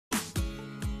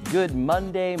Good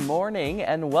Monday morning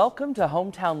and welcome to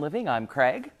Hometown Living. I'm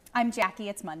Craig. I'm Jackie.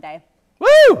 It's Monday.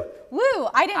 Woo! Woo!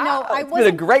 I didn't know. It's been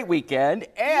a great weekend.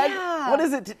 And what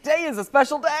is it? Today is a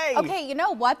special day. Okay, you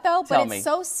know what though? Tell But me. it's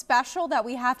so special that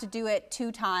we have to do it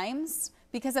 2 times.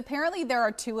 Because apparently there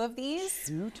are 2 of these.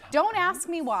 2 times. Don't ask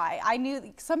me why. I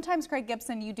knew sometimes, Craig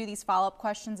Gibson, you do these follow-up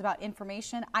questions about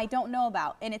information I don't know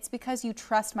about. And it's because you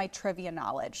trust my trivia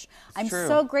knowledge. I'm true.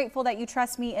 so grateful that you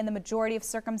trust me in the majority of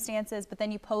circumstances, but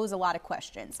then you pose a lot of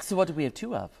questions. So what do we have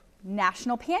 2 of?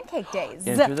 National Pancake Days.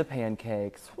 Enter the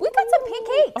pancakes. We got some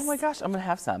pancakes. Oh my gosh, I'm going to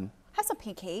have some. Have some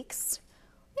pancakes.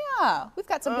 Yeah, we've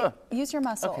got some. Use your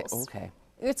muscles. Okay.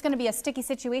 It's going to be a sticky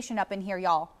situation up in here,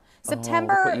 y'all. look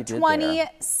September what you did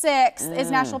 26th is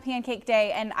National Pancake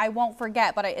Day, and I won't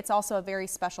forget, but it's also a very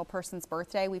special person's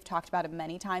birthday. We've talked about it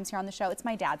many times here on the show. It's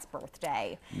my dad's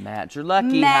birthday. Matt, you're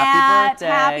lucky. Matt,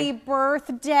 Happy birthday. happy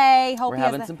birthday. Hope We're he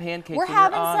has having some pancakes We're in your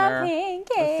having honor. some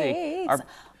pancakes. Let's see.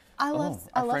 I love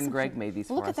Our friend some Greg made these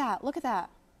for us. Look at that. Look at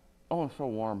that. Oh, it's so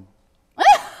warm.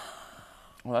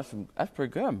 Well, that's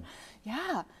pretty good.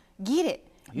 Yeah. Get it.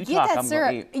 You Get talk, that I'm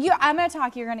syrup. gonna eat. I'm going to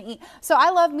talk, you're going to eat. So I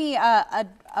love me a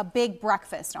big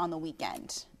breakfast on the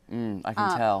weekend. I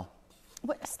can tell.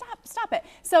 Stop it.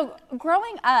 So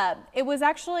growing up, it was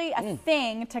actually a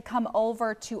thing to come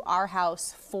over to our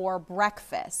house for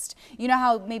breakfast. You know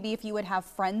how maybe if you would have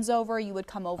friends over, you would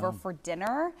come over for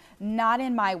dinner? Not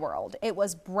in my world. It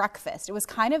was breakfast. It was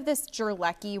kind of this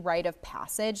Jerlecki rite of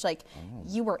passage, like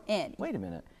you were in. Wait a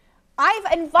minute.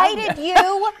 I've invited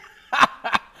you.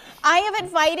 I have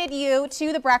invited you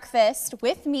to the breakfast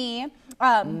with me,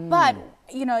 but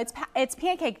you know it's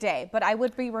Pancake Day. But I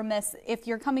would be remiss if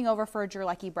you're coming over for a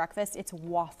Jerlecki breakfast. It's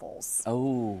waffles.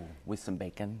 Oh, with some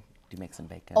bacon. Do you make some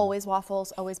bacon? Always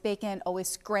waffles, always bacon, always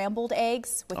scrambled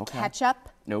eggs with ketchup.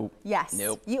 Nope. Yes.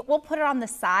 Nope. We'll put it on the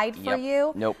side for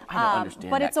you. Nope. I don't understand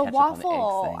But that it's a ketchup on the eggs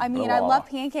waffle. thing. I mean, Blah. I love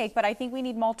pancake, but I think we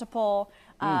need multiple.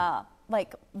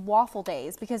 Like waffle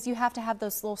days, because you have to have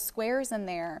those little squares in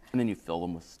there. And then you fill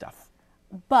them with stuff.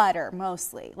 Butter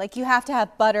mostly. Like you have to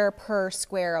have butter per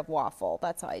square of waffle.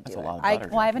 That's how I do That's it. a lot of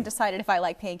butter, I haven't Jackie. decided if I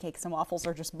like pancakes and waffles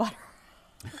or just butter.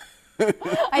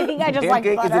 I think I just like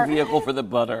butter. Pancake is a vehicle for the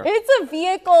butter. It's a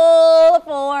vehicle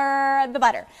for the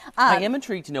butter. I am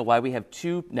intrigued to know why we have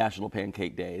 2 National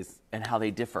Pancake Days and how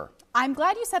they differ. I'm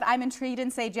glad you said I'm intrigued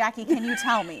and say, Jackie, can you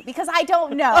tell me? Because I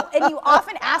don't know. And you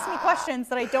often ask me questions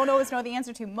that I don't always know the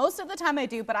answer to. Most of the time I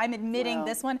do, but I'm admitting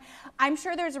this one. I'm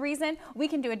sure there's a reason. We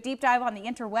can do a deep dive on the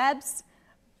interwebs.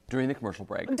 During the commercial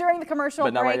break. During the commercial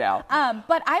break. But not right now.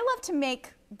 But I love to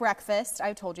make breakfast.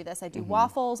 I've told you this. I do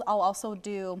waffles. I'll also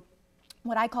do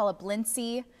what I call a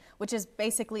blincy, which is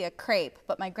basically a crepe,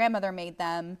 but my grandmother made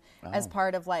them as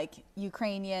part of like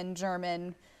Ukrainian,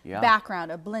 German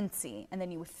background, a blincy. And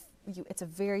then it's a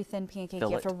very thin pancake. You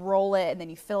have to roll it, and then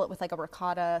you fill it with like a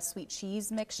ricotta sweet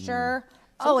cheese mixture.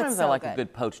 Sometimes it's so I like good. a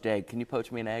good poached egg. Can you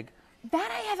poach me an egg? That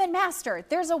I haven't mastered.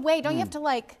 There's a way. Don't you have to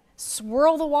like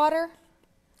swirl the water?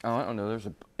 Oh, I don't know. There's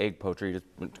an egg poacher. You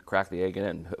just crack the egg in it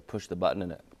and push the button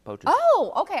and it poaches.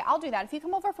 Oh, okay. I'll do that. If you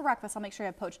come over for breakfast, I'll make sure you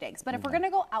have poached eggs. But if we're going to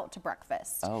go out to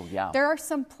breakfast, there are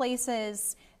some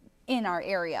places in our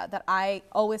area that I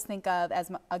always think of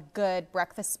as a good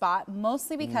breakfast spot,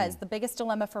 mostly because the biggest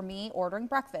dilemma for me ordering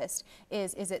breakfast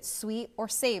is it sweet or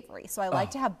savory? So I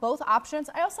like to have both options.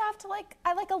 I also have to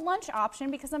I like a lunch option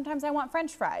because sometimes I want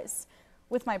French fries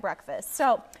with my breakfast.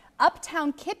 So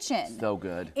Uptown Kitchen. So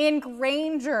good. In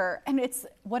Granger. And it's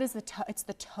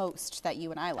the toast that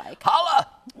you and I like. Holla!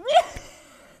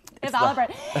 It's challah bread.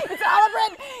 It's challah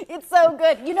bread. It's so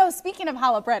good. You know, speaking of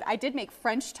challah bread, I did make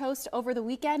French toast over the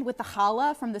weekend with the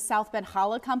challah from the South Bend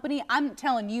Challah Company. I'm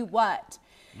telling you what.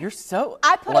 You're so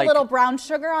I put a little brown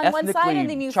sugar on one side, and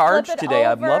then you flip it today.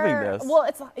 over. I'm loving this. Well,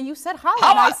 you said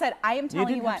challah, and I said I am telling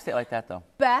you didn't what. have to say it like that though.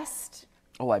 Best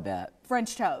Oh, I bet.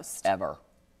 French toast Ever.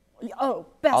 Oh,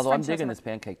 best. Although French I'm digging toast. this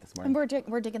pancake this And morning.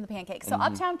 we're digging the pancakes. So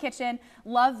Uptown Kitchen,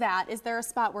 love that. Is there a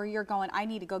spot where you're going, I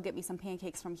need to go get me some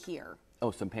pancakes from here? Oh,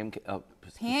 some pancake.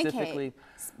 Pancake.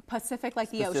 Pacific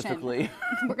like the ocean. Specifically.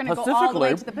 We're going to go all the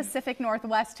way to the Pacific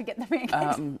Northwest to get the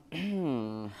pancakes.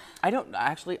 I don't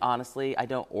actually, honestly, I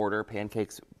don't order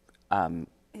pancakes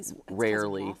It's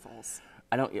rarely. waffles.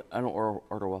 I don't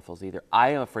order waffles either. I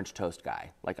am a French toast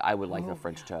guy. Like I would like a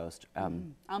French toast.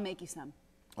 I'll make you some.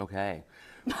 Okay.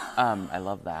 I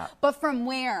love that. But from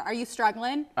where? Are you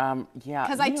struggling? Yeah.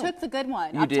 Because I took the good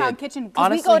one, You Uptown did. Kitchen, because we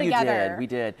Honestly, go together. You did. We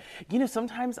did. You know,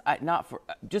 sometimes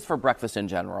just for breakfast in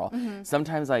general.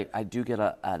 Sometimes I do get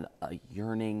a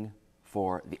yearning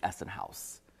for the Essen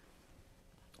House.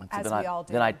 As we all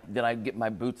do. Then I get my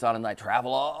boots on and I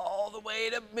travel all the way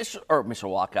to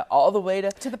Mishawaka, all the way to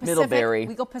the Pacific. Middlebury.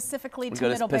 We go Pacifically to We go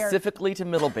Middlebury. specifically to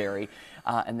Middlebury,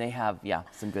 and they have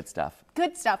some good stuff.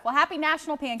 Good stuff. Well, happy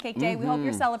National Pancake Day. We hope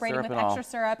you're celebrating Syrup with and all. extra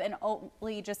syrup and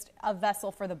only just a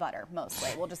vessel for the butter, mostly.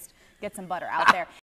 We'll just get some butter out there.